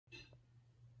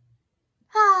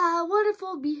a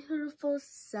wonderful, beautiful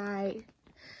sight.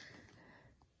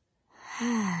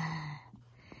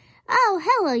 Oh,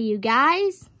 hello, you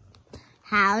guys.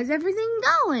 How's everything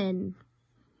going?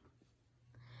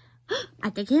 I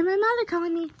think I hear my mother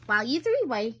calling me. While you three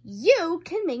wait, you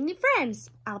can make new friends.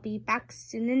 I'll be back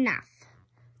soon enough.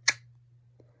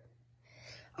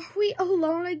 Are we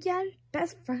alone again?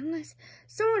 Best friendless?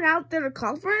 Someone out there to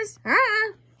call for us?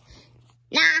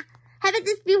 Nah, how about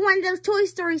this be one of those Toy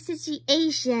Story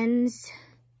situations?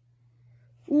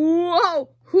 Whoa,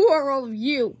 who are all of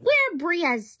you? We're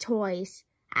Bria's toys.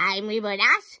 I'm Reba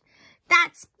Dash.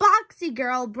 That's Boxy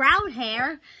Girl, brown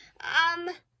hair.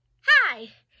 Hi.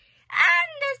 And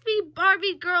this be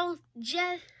Barbie Girl,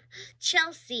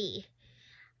 Chelsea.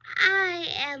 I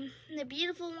am the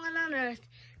beautiful one on earth.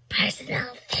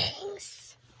 Personal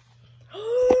things.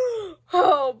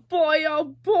 Oh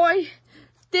boy.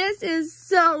 This is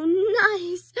so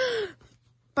nice.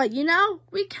 But you know,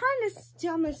 we kind of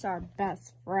still miss our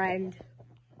best friend.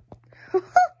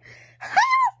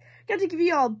 Got to give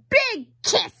you all a big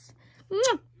kiss.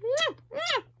 Oh,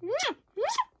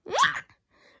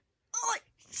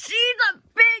 she's a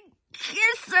big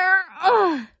kisser.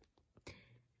 Ugh.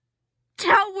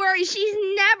 Don't worry, she's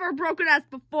never broken us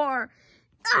before.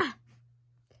 That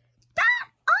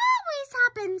always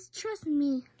happens, trust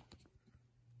me.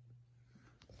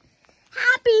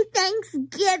 Happy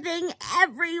Thanksgiving,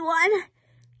 everyone.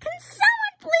 Can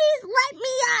someone please let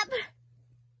me up?